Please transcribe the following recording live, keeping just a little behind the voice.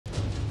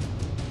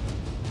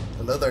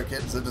Hello there,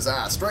 kids. It is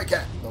I, Stray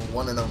Cat, the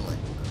one and only.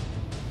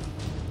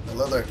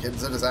 Hello there,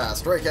 kids. It is I,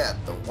 Stray Cat,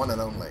 the one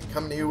and only.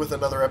 Coming to you with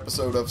another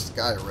episode of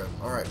Skyrim.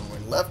 Alright, when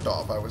we left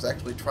off, I was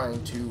actually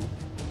trying to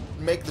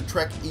make the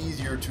trek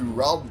easier to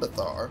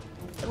Raldbethar,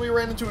 and we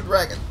ran into a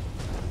dragon.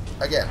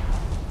 Again.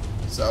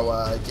 So,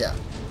 yeah.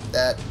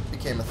 That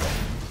became a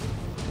thing.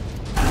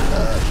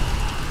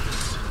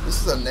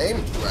 This is a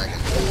named dragon.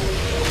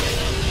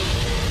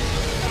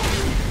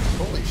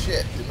 Holy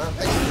shit. Did not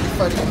think we'd be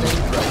fighting a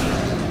named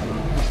dragon.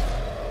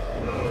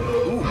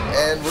 Ooh,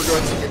 and we're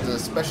going to get to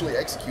specially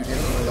execute him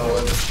even though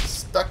I'm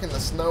stuck in the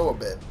snow a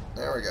bit.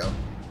 There we go.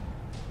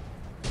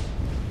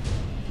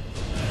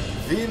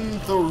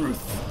 Vinthoruth,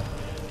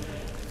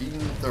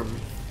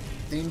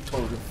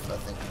 I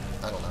think.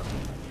 I don't know.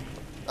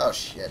 Oh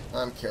shit,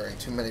 I'm carrying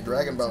too many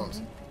dragon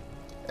bones.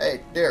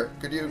 Hey, dear,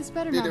 could you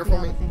be there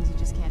for me? Things you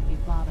just can't be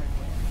bothered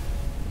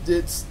with.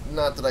 It's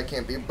not that I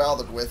can't be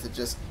bothered with,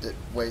 it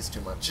weighs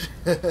too much.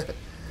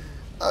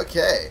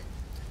 Okay.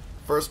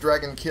 First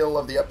dragon kill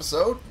of the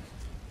episode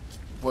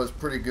was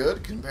pretty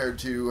good compared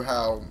to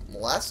how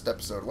last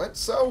episode went,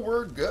 so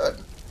we're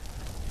good.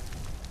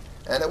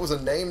 And it was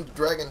a named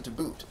dragon to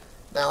boot.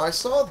 Now I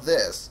saw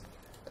this,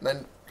 and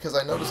then because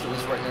I noticed it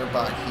was right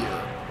nearby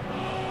here,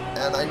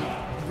 and I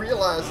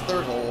realized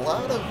there's a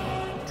lot of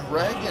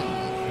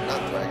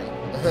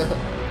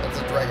that's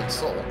a dragon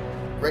soul.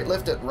 Great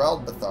lift at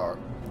Raldbethar.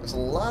 There's a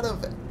lot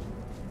of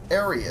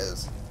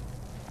areas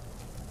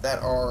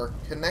that are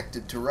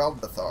connected to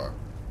Raldbethar.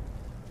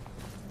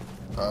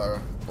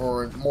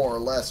 Or more or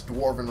less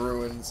dwarven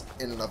ruins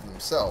in and of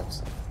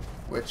themselves,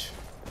 which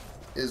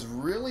is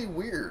really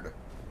weird,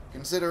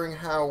 considering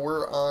how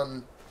we're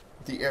on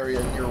the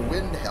area near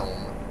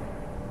Windhelm,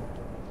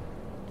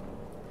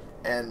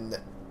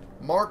 and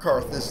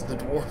Markarth is the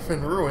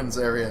dwarven ruins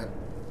area.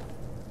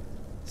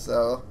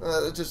 So,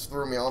 it just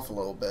threw me off a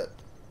little bit.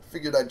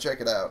 Figured I'd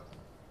check it out.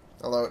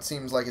 Although it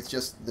seems like it's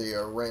just the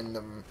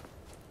random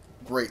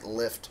great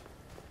lift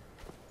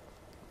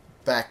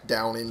back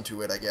down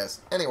into it, I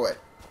guess. Anyway,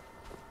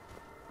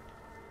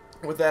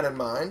 with that in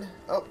mind,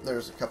 oh,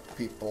 there's a couple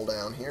people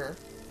down here.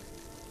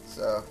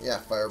 So, yeah,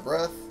 fire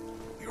breath.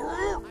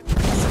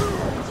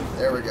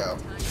 There we go.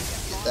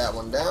 Get that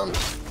one down.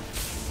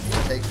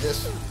 Take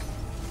this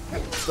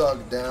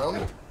thug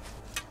down.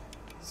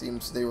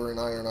 Seems they were in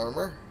iron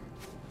armor.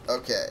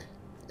 Okay,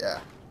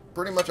 yeah,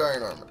 pretty much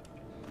iron armor.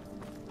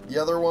 The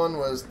other one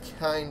was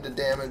kinda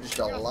damaged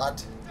a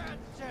lot.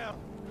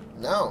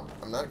 No,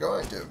 I'm not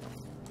going to.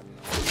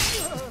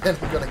 And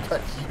I'm gonna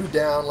cut you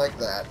down like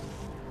that.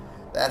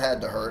 That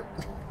had to hurt.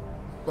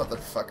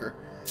 Motherfucker.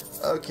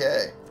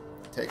 Okay,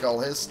 take all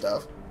his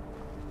stuff.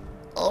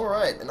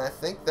 Alright, and I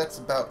think that's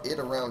about it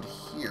around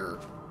here.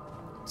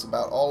 It's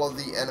about all of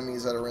the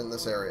enemies that are in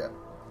this area.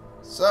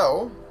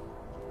 So,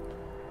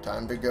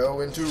 time to go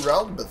into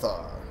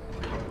Raldbethar.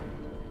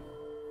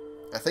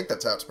 I think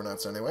that's how it's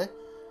pronounced anyway.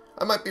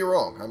 I might be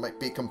wrong. I might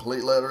be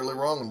completely, utterly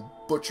wrong and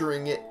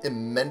butchering it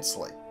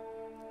immensely.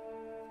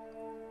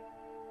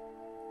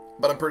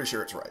 But I'm pretty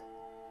sure it's right.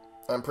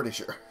 I'm pretty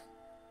sure.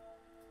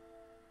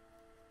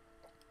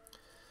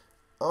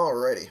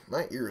 Alrighty.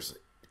 My ears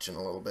itching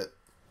a little bit.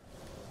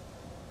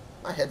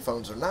 My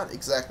headphones are not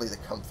exactly the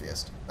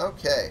comfiest.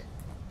 Okay.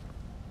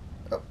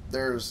 Oh,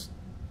 there's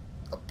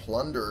a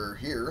plunderer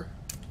here.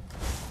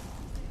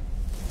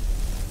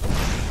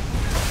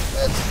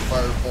 Let's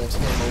firebolt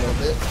him a little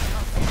bit.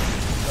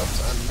 Oops,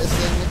 I'm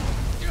missing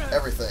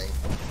everything.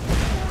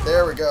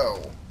 There we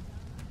go.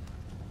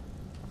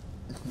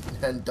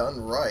 And done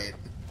right.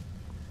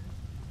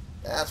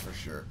 That's for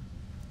sure.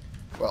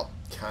 Well,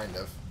 kind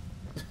of.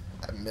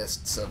 I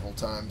missed several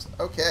times.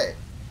 Okay.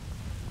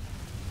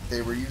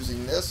 They were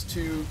using this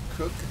to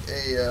cook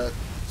a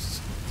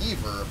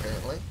skeever,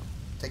 apparently.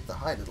 Take the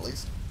hide, at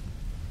least.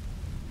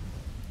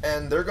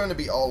 And they're going to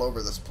be all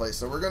over this place,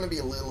 so we're going to be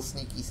a little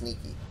sneaky.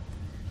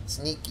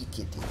 Sneaky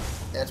kitty.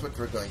 That's what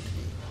we're going to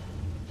be.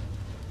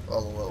 Well,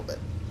 a little bit.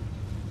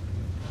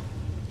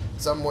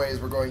 Some ways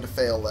we're going to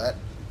fail that,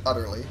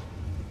 utterly.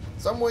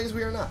 Some ways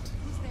we are not.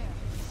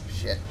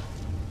 Shit.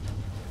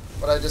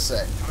 What'd I just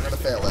say? We're going to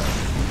fail that.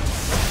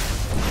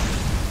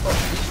 Oh,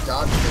 he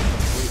dodged it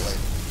completely.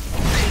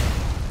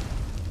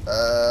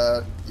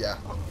 Yeah.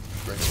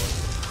 Great one.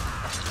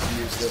 I'll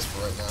use this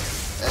for right now.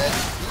 And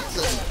he's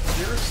in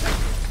Pierce.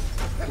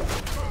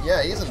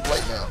 Yeah, he's in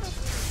plate now.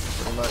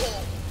 Pretty much.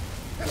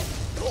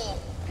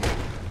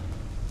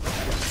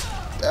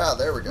 Ah,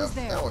 there we go.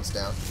 That one's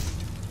down.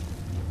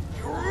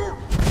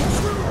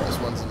 This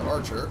one's an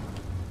archer.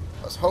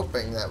 I was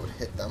hoping that would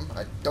hit them.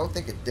 I don't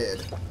think it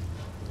did.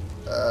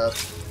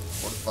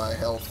 Fortify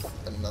health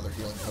and another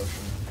healing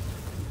potion.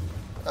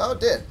 Oh, it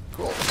did.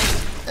 Cool.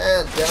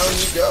 And down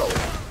you go,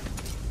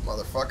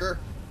 motherfucker.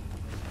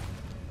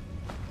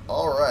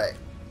 Alright.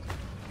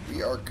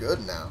 We are good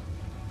now.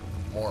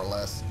 More or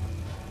less.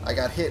 I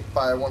got hit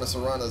by one of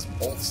Serana's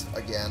bolts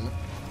again.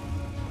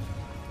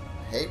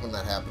 I hate when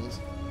that happens.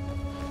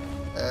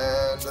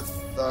 And the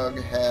thug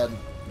had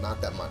not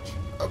that much.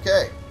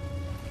 Okay.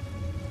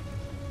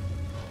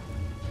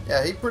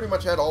 Yeah, he pretty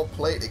much had all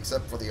plate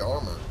except for the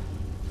armor.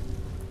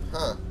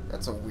 Huh,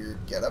 that's a weird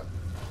getup.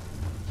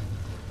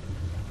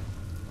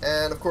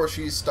 And of course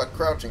she's stuck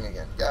crouching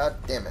again. God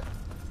damn it.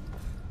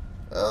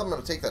 Oh, I'm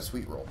gonna take that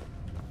sweet roll.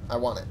 I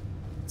want it.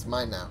 It's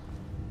mine now.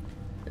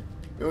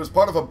 It was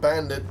part of a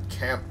bandit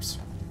camp's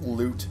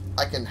loot.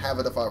 I can have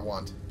it if I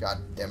want. God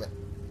damn it.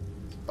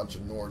 It's a bunch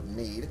of Nord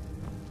mead.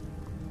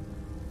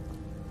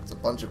 It's a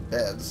bunch of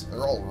beds.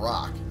 They're all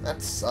rock. That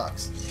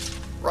sucks.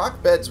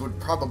 Rock beds would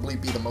probably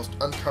be the most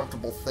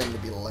uncomfortable thing to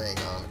be laying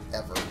on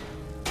ever.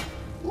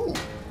 Ooh.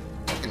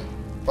 I can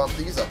bump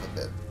these up a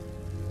bit.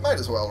 Might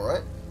as well,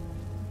 right?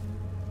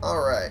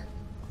 Alright.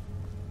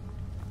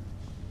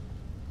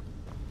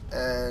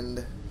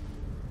 And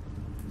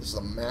this is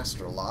a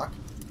master lock.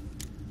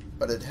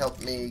 But it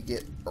helped me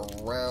get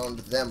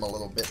around them a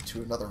little bit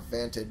to another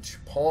vantage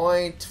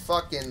point.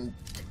 Fucking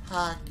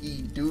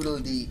cocky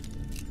doodle-dee.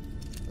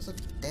 There's a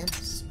damn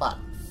spot.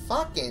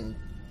 Fucking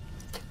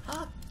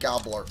cock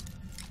gobbler.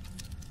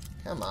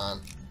 Come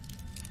on.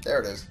 There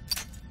it is.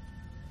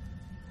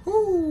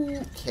 Whew.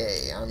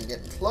 Okay, I'm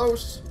getting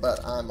close,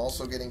 but I'm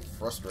also getting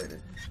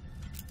frustrated.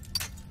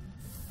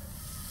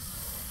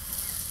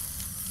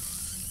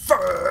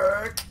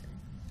 Fuck!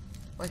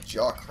 My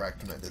jaw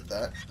cracked when I did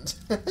that.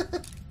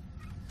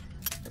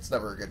 That's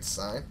never a good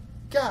sign.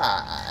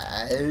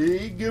 Geigerberg.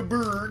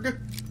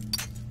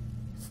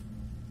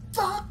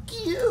 Fuck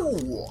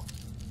you!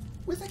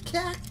 With a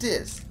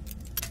cactus.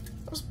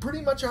 That was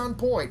pretty much on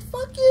point.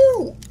 Fuck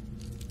you!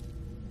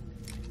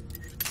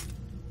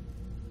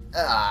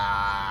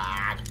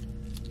 Ah!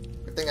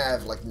 Good thing I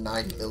have like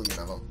 9 million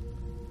of them.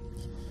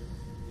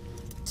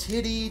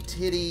 Titty,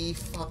 titty,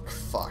 fuck,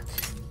 fuck.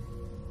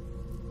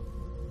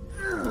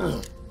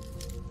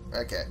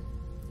 Okay.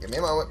 Give me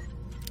a moment.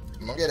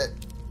 I'm gonna get it.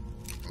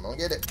 I'm gonna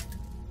get it.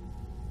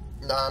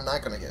 No, I'm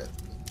not gonna get it.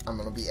 I'm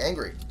gonna be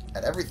angry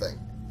at everything.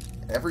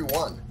 At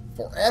everyone.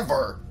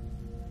 Forever.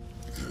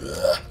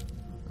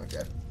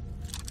 Okay.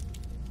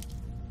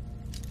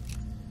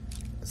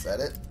 Is that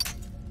it?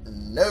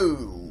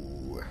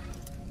 No.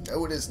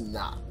 No, it is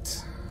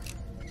not.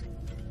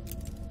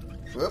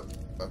 Whoop.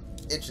 Oh,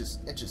 inches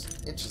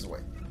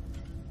away.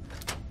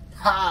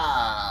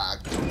 Ha!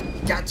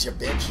 Gotcha,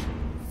 bitch.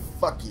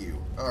 Fuck you.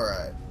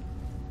 Alright.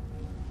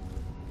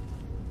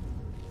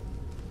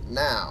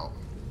 Now,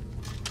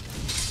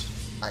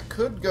 I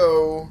could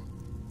go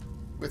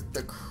with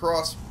the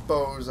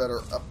crossbows that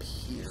are up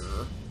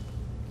here,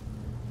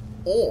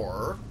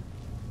 or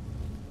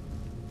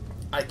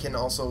I can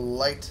also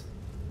light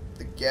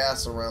the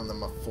gas around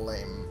them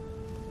aflame.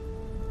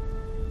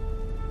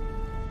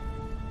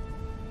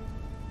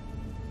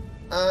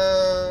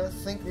 I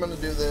think I'm gonna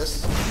do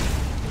this,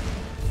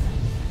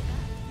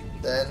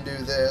 then do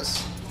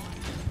this,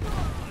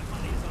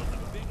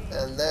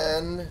 and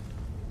then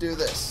do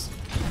this.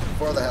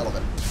 For the hell of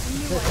it.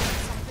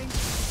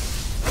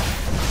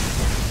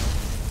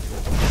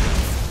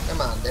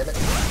 Come on, damn it.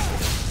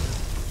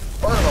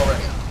 Burn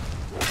already.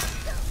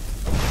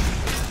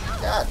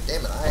 God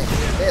damn it, I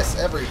miss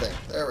everything.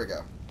 There we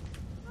go.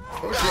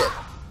 Oh shit.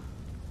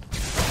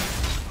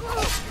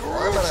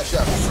 Why am I not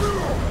shot?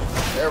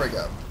 There we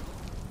go.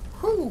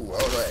 Whew,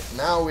 alright.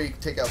 Now we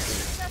take out the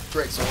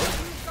greatsword.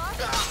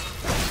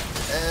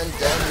 And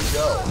down we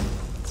go.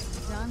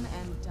 Done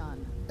and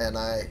done. And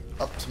I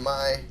upped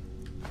my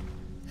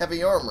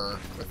heavy armor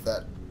with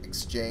that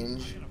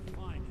exchange.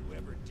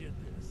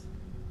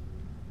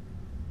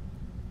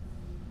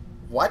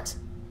 What?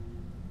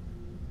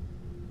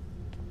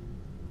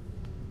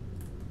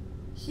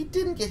 He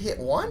didn't get hit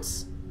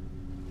once?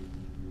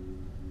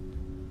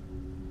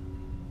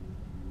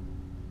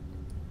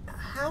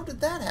 How did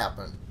that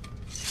happen?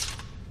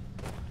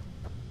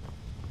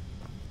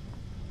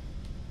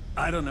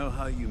 I don't know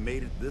how you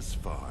made it this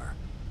far,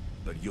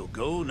 but you'll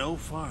go no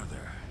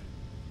farther.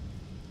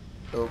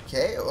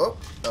 Okay, oh,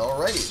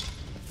 alrighty.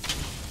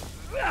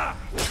 What?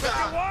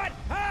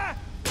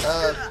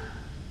 Huh?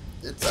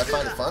 I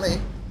find it funny.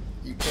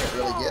 You can't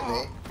really get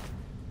me.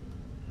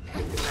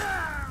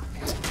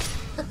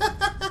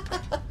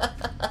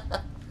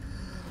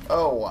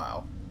 Oh,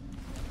 wow.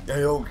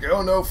 You'll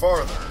go no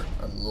farther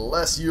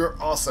unless you're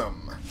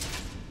awesome.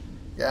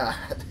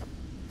 God,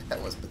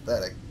 that was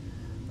pathetic.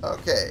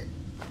 Okay,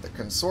 the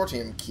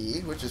consortium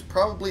key, which is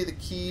probably the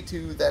key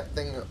to that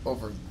thing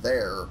over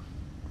there.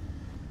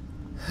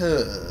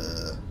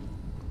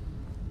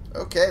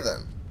 Okay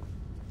then.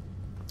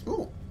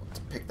 Ooh, let's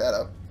pick that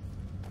up.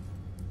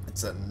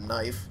 It's a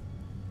knife.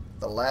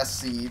 The Last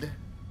Seed,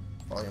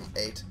 Volume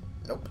 8.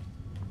 Nope.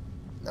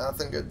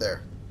 Nothing good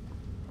there.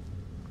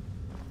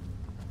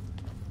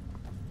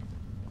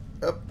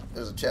 Oh,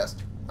 there's a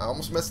chest. I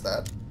almost missed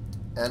that.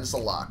 And it's a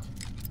lock.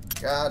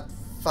 God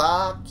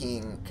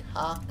fucking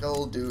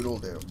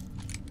cockle-doodle-doo.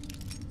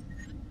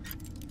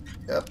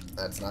 Yep,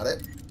 that's not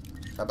it.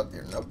 How about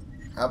here? Nope.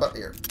 How about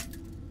here?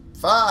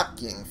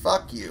 Fucking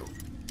fuck you.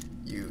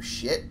 You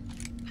shit.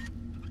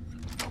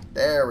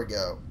 There we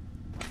go.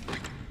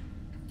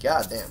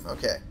 God damn,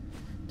 okay.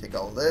 Take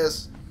all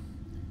this.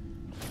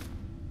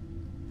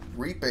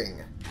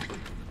 Reaping.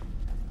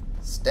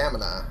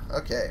 Stamina.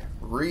 Okay.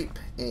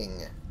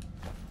 Reaping.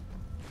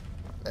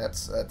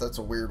 That's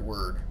a weird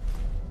word.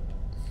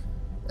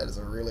 That is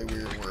a really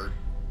weird word.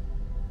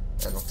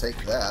 And I'll take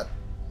that.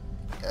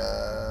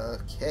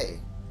 Okay.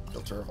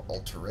 Filter of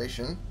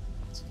alteration.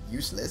 It's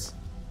useless.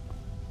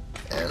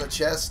 And a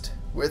chest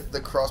with the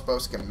crossbow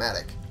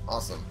schematic.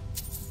 Awesome.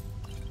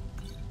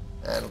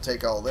 And I'll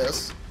take all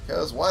this,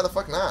 because why the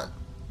fuck not?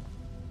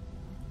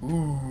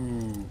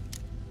 Ooh.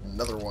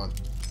 Another one.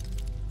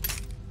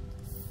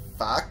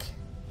 Fuck.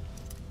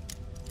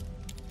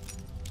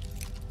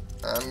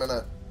 I'm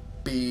gonna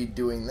be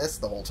doing this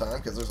the whole time,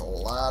 because there's a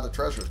lot of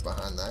treasures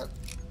behind that.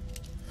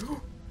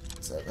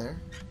 Is that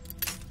there?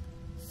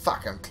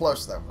 Fuck, I'm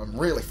close though. I'm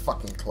really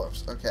fucking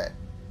close. Okay.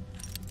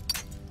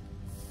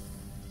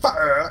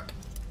 Fuck!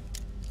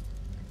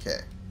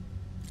 Okay.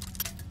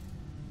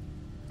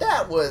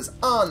 That was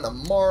on the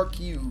mark,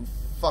 you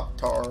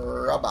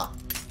fucktarabba.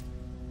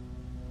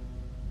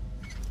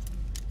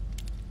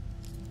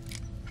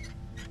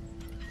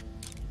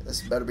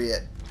 This better be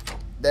it.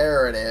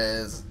 There it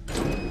is.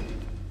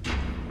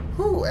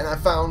 Whew, and I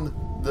found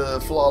the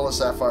flawless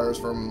sapphires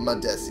from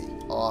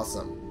Madesi.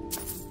 Awesome.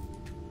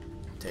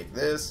 Take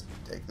this,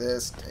 take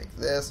this, take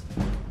this,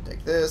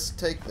 take this,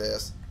 take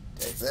this,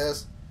 take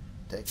this,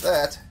 take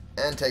that,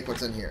 and take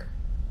what's in here.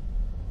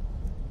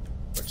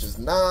 Which is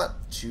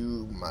not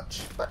too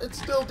much, but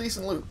it's still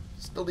decent loot.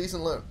 Still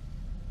decent loot.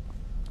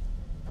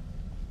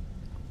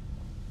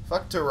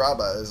 Fuck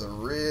Taraba is a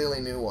really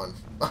new one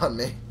on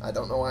me. I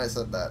don't know why I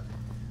said that.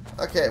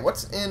 Okay,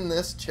 what's in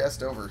this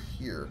chest over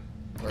here?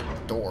 Or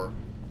door.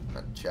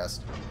 Not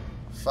chest.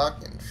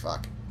 Fucking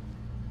fuck.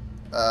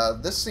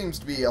 This seems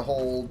to be a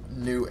whole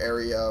new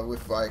area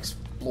if I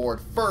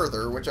explored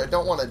further, which I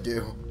don't want to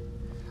do.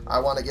 I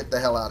want to get the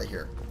hell out of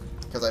here.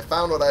 Because I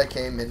found what I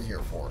came in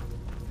here for.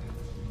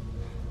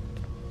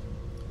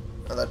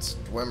 Oh, that's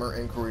Dwemer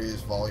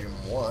Inquiries Volume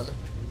 1.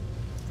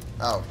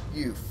 Oh,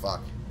 you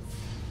fuck.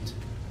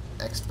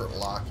 Expert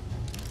lock.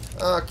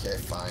 Okay,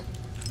 fine.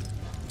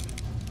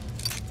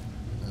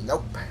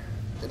 Nope.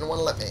 Didn't want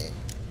to let me.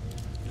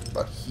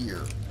 But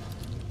here.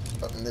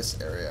 But in this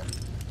area.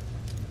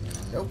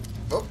 Nope.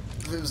 Oh,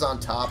 it was on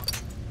top.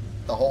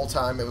 The whole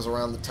time it was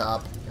around the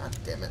top. God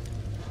damn it.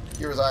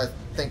 Here was I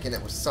thinking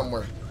it was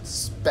somewhere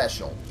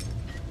special.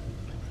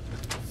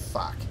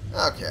 Fuck.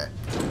 Okay.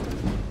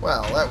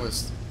 Well, that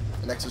was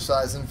an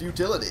exercise in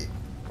futility.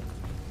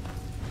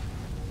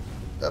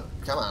 Oh,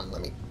 come on,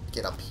 let me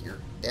get up here.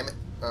 Damn it.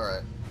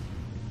 Alright.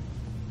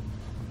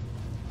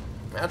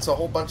 That's a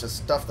whole bunch of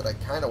stuff that I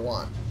kind of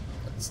want.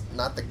 That's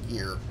not the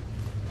gear.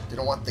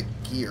 Didn't want the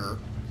gear,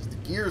 because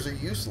the gears are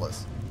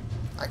useless.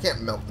 I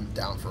can't melt them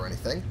down for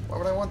anything. Why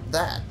would I want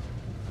that?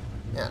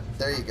 Yeah,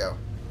 there you go.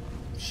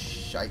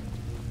 Shite.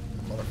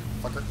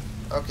 Motherfucker.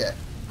 Okay.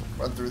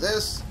 Run through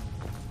this.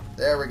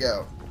 There we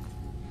go.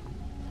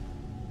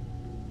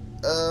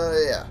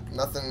 Yeah.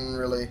 Nothing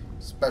really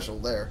special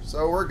there.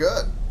 So we're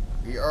good.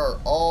 We are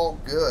all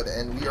good,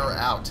 and we are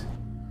out.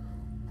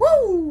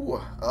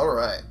 Woo!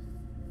 Alright.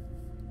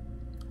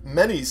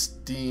 Many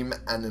steam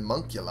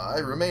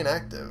animunculi remain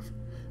active,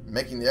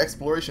 making the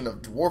exploration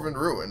of dwarven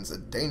ruins a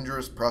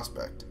dangerous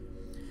prospect.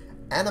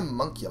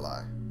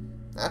 Animunculi.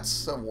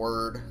 That's a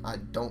word I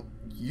don't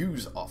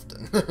use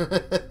often.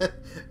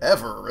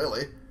 Ever,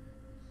 really.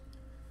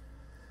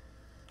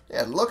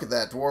 Yeah, look at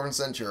that dwarven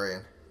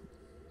centurion.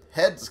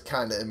 Head's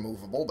kinda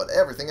immovable, but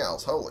everything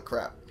else, holy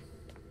crap.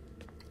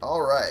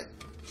 Alright.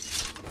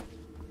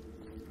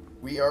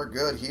 We are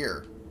good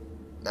here.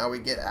 Now we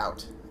get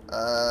out.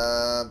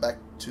 Back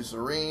to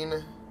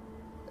Serene.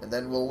 And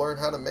then we'll learn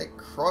how to make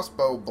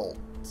crossbow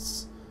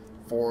bolts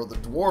for the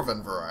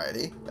dwarven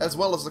variety, as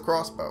well as the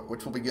crossbow,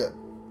 which will be good.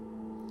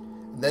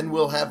 And then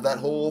we'll have that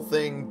whole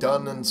thing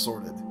done and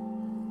sorted.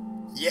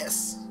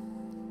 Yes!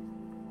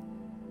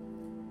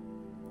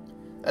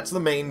 That's the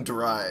main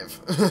drive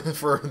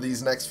for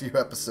these next few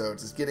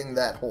episodes, is getting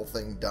that whole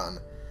thing done.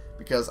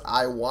 Because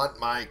I want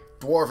my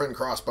dwarven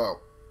crossbow.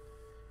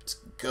 It's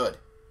good.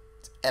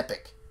 It's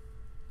epic.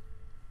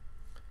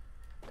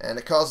 And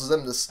it causes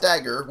them to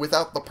stagger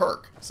without the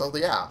perk. So,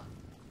 yeah.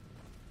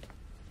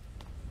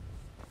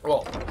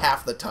 Well,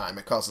 half the time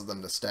it causes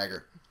them to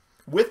stagger.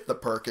 With the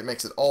perk, it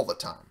makes it all the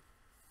time.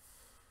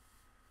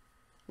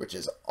 Which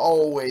is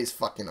always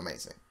fucking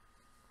amazing.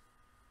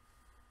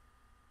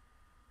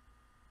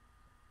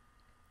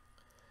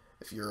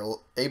 If you're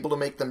able to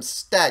make them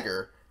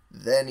stagger,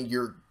 then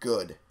you're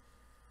good.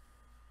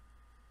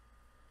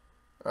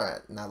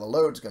 Alright, now the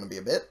load's going to be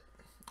a bit,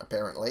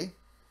 apparently.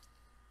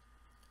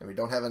 And we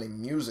don't have any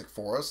music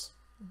for us.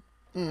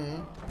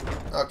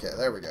 Okay,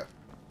 there we go.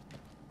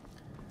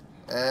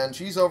 And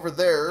she's over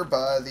there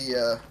by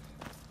the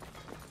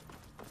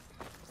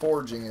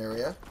forging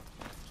area.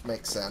 Which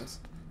makes sense.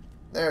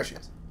 There she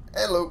is.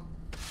 Hello.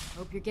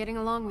 Hope you're getting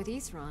along with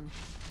Isran.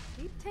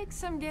 It takes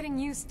some getting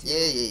used to.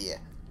 Yeah.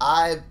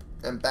 I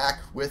am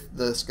back with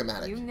the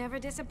schematic. You never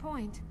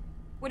disappoint.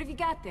 What have you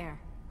got there?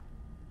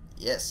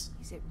 Yes.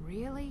 Is it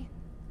really?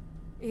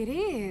 It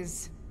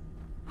is.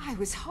 I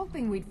was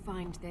hoping we'd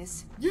find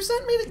this. You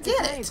sent me to It's a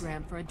get it!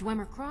 diagram for a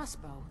Dwemer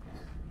crossbow.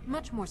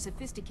 Much more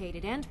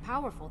sophisticated and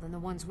powerful than the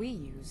ones we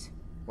use.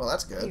 Well,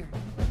 that's good. Here,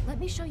 let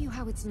me show you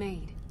how it's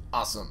made.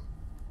 Awesome.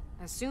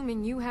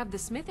 Assuming you have the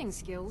smithing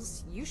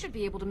skills, you should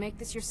be able to make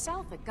this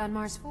yourself at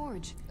Gunmar's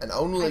Forge. And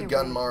only Either way,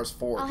 Gunmar's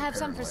Forge, I'll have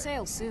some for apparently.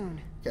 sale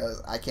soon.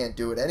 Because I can't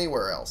do it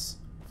anywhere else,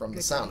 from the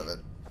Good sound day. of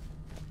it.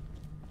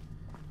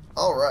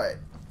 Alright,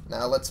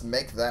 now let's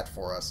make that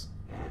for us.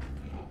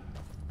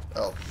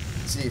 Oh,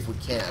 see if we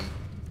can.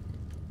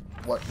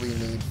 What we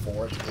need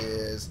for it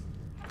is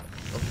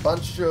a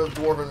bunch of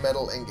dwarven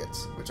metal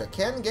ingots, which I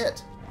can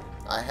get.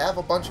 I have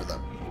a bunch of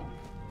them.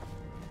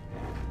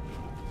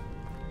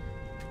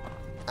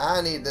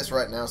 I need this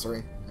right now,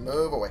 Serene.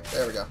 Move away.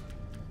 There we go.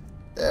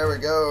 There we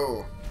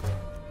go.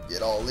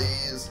 Get all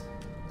these.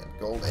 And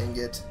gold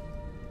ingot.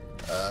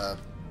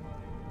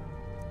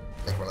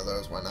 Take one of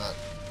those, why not?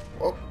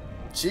 Oh,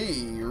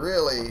 gee,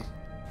 really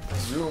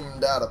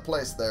zoomed out of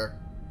place there.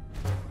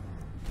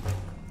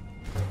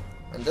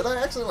 And did I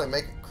accidentally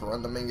make a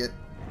corundum ingot?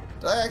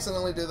 Did I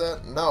accidentally do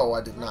that? No,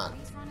 I did not.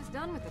 Run is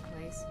done with the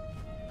place.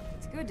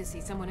 It's good to see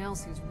someone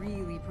else who's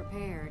really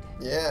prepared.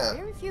 Yeah.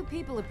 Very few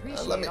people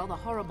appreciate let me- all the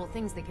horrible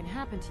things that can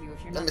happen to you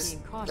if you're not being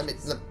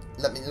cautious.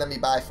 Let me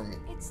buy from you.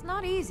 It's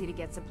not easy to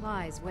get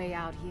supplies way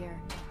out here,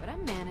 but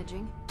I'm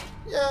managing.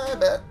 Yeah, I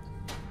bet.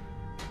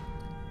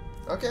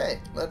 Okay,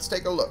 let's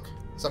take a look.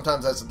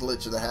 Sometimes that's a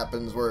glitch that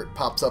happens where it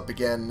pops up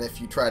again, and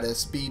if you try to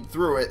speed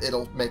through it,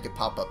 it'll make it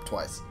pop up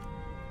twice.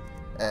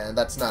 And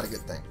that's not a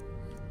good thing.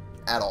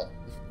 At all.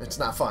 It's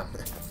not fun.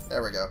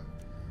 There we go.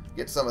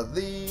 Get some of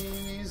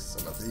these,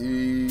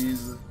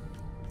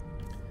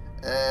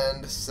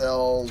 and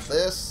sell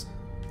this,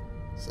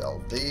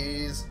 sell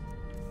these,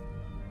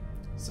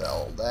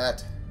 sell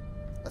that.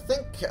 I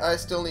think I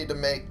still need to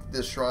make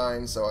this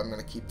shrine, so I'm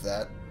going to keep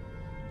that.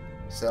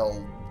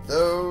 Sell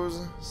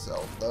those,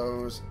 sell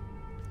those,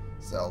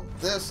 sell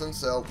this, and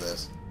sell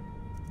this.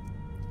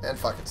 And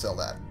fucking sell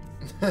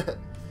that.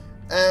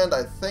 And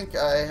I think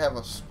I have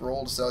a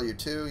scroll to sell you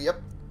too. Yep.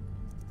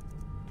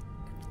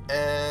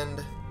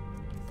 And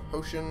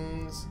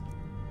potions.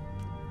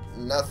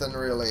 Nothing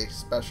really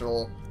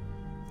special.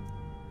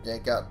 You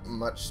ain't got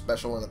much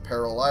special in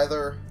apparel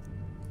either.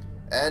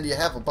 And you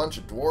have a bunch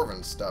of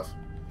dwarven stuff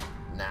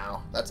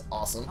now. That's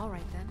awesome. All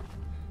right then.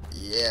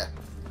 Yeah.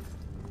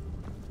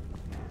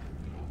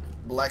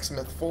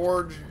 Blacksmith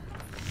Forge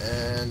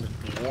and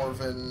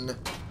dwarven.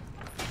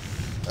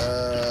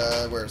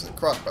 Where is it?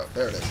 Crossbow.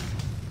 There it is.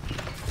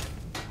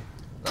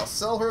 I'll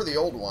sell her the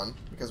old one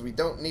because we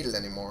don't need it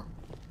anymore.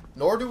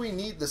 Nor do we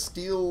need the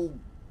steel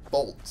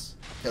bolts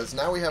because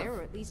now we have There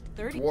are at least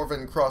 30.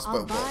 dwarven crossbow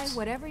I'll buy bolts.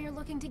 whatever you're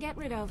looking to get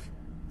rid of.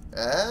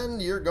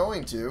 And you're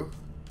going to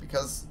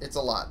because it's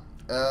a lot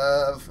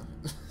of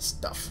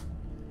stuff.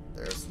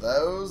 There's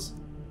those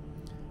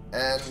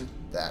and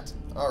that.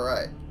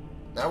 Alright.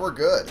 Now we're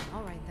good.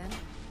 All right then.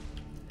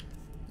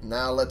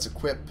 Now let's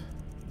equip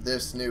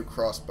this new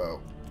crossbow.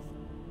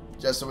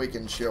 Just so we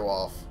can show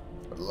off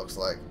what it looks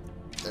like.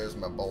 There's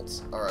my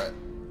bolts. Alright.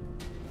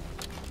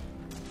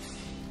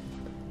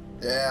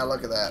 Yeah,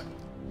 look at that.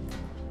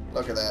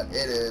 Look at that.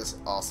 It is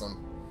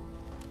awesome.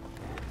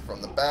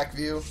 From the back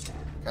view,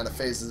 kind of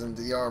faces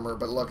into the armor,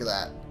 but look at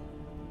that.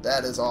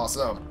 That is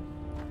awesome.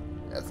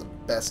 That's the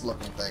best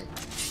looking thing.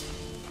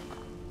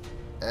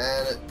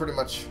 And it pretty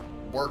much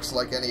works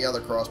like any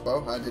other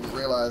crossbow. I didn't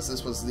realize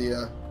this was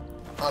the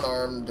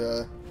unarmed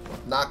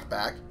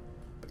knockback.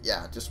 But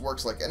yeah, it just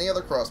works like any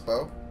other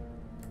crossbow.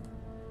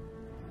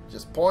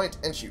 Just point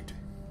and shoot.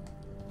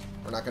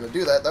 We're not going to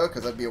do that though,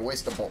 because that'd be a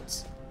waste of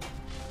bolts.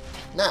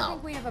 I Now,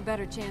 think we have a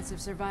better chance of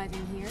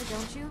surviving here,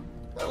 don't you?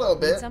 a little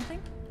Need bit.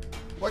 something?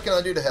 What can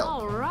I do to help?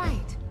 All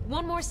right.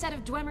 One more set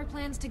of Dwemer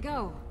plans to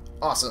go.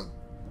 Awesome.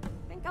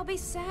 Think I'll be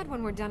sad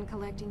when we're done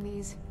collecting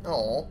these.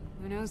 Oh,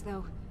 Who knows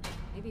though?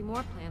 Maybe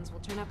more plans will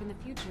turn up in the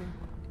future.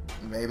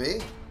 maybe.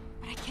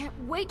 But I can't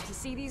wait to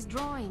see these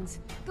drawings.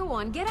 Go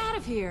on, get out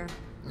of here.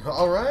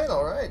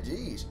 Alright,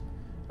 jeez.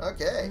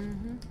 Okay.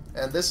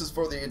 And this is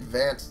for the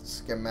advanced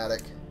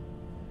schematic.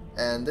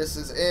 And this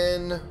is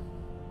in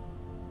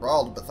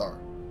Raldbathar.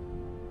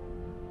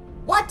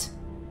 What?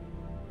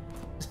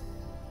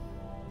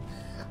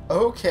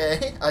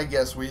 Okay, I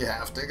guess we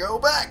have to go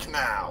back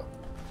now.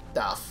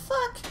 The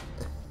fuck?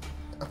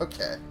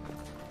 Okay.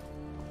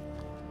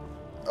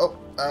 Oh,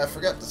 I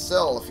forgot to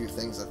sell a few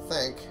things, I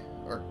think.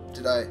 Or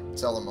did I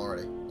sell them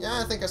already? Yeah,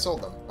 I think I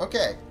sold them.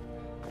 Okay.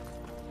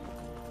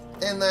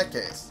 In that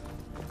case,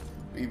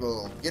 we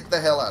will get the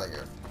hell out of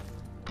here.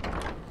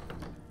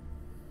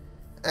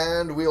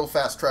 And we'll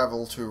fast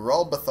travel to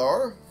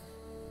Raldbathar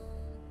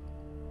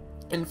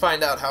and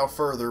find out how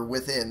further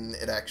within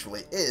it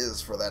actually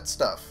is for that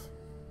stuff.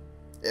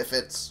 If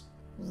it's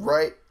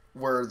right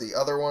where the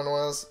other one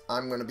was,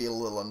 I'm going to be a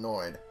little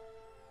annoyed.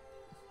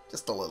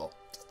 Just a little.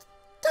 Just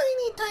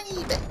a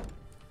tiny bit.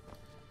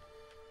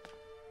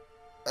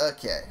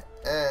 Okay,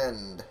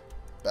 and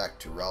back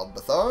to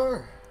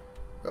Raldbathar.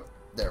 Oh,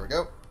 there we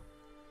go.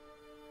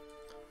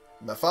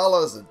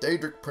 Mephala is a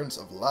Daedric prince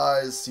of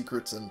lies,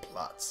 secrets, and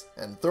plots,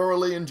 and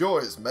thoroughly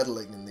enjoys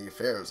meddling in the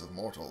affairs of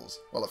mortals.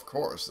 Well, of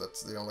course,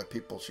 that's the only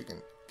people she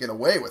can get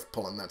away with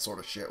pulling that sort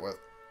of shit with.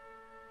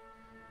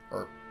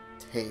 Or,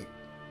 hey.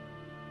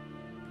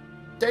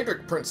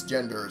 Daedric prince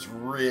gender is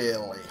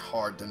really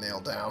hard to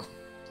nail down.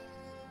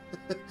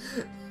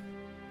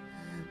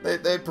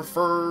 they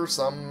prefer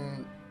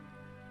some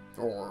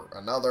or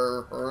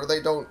another, or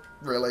they don't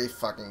really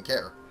fucking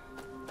care.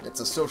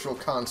 It's a social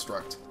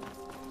construct.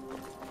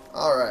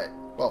 Alright,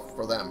 well,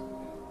 for them,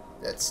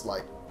 it's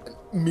like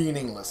a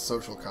meaningless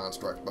social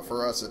construct, but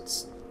for us,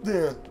 it's...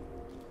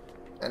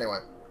 Anyway,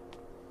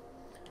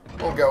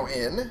 we'll go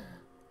in,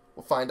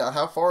 we'll find out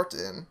how far it's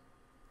in,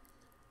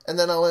 and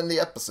then I'll end the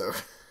episode.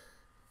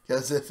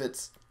 Because if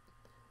it's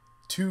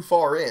too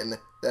far in,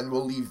 then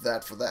we'll leave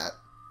that for that.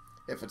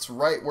 If it's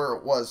right where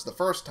it was the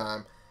first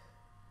time,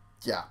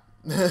 yeah,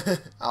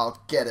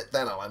 I'll get it,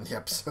 then I'll end the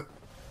episode.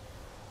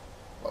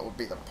 What would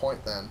be the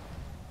point then?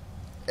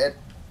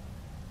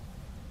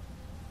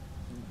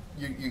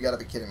 You gotta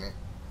be kidding me.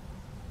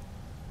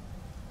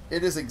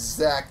 It is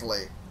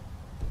exactly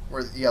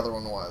where the other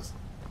one was.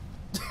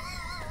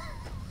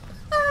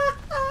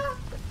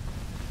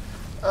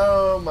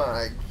 Oh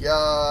my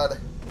god.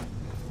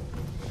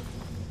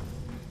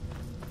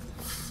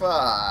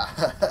 Fuck.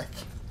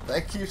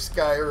 Thank you,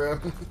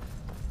 Skyrim.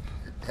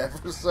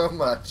 Ever so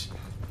much.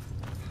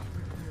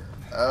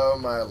 Oh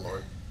my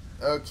lord.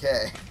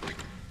 Okay.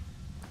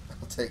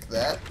 I'll take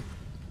that.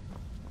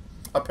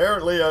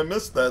 Apparently I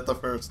missed that the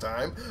first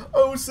time.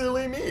 Oh,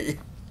 silly me.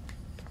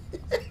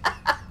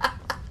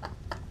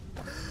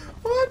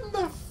 What in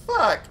the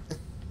fuck?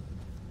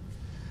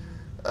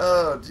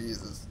 Oh,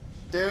 Jesus.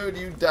 Dude,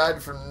 you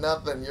died for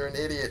nothing. You're an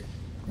idiot.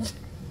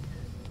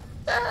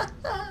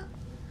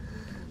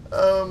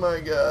 Oh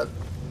my god.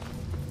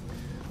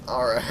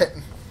 Alright.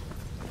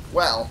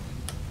 Well.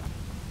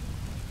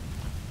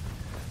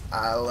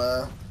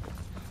 I'll,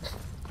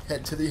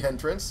 head to the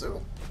entrance,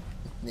 so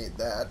need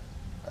that,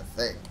 I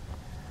think.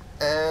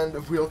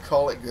 And we'll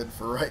call it good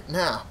for right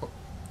now.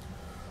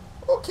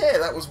 Okay,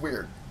 that was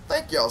weird.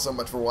 Thank you all so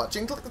much for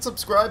watching. Click the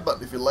subscribe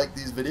button if you like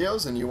these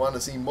videos and you want to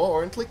see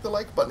more, and click the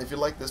like button if you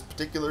like this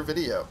particular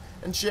video.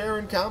 And share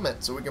and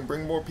comment so we can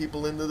bring more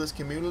people into this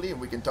community and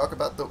we can talk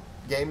about the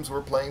games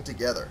we're playing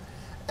together.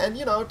 And,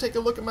 you know, take a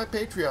look at my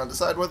Patreon.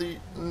 Decide whether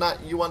or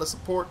not you want to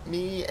support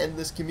me and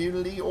this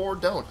community or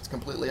don't. It's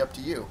completely up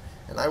to you.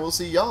 And I will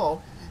see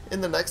y'all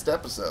in the next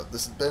episode.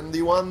 This has been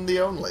the one,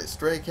 the only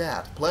Stray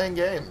Cat, playing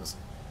games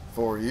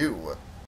for you.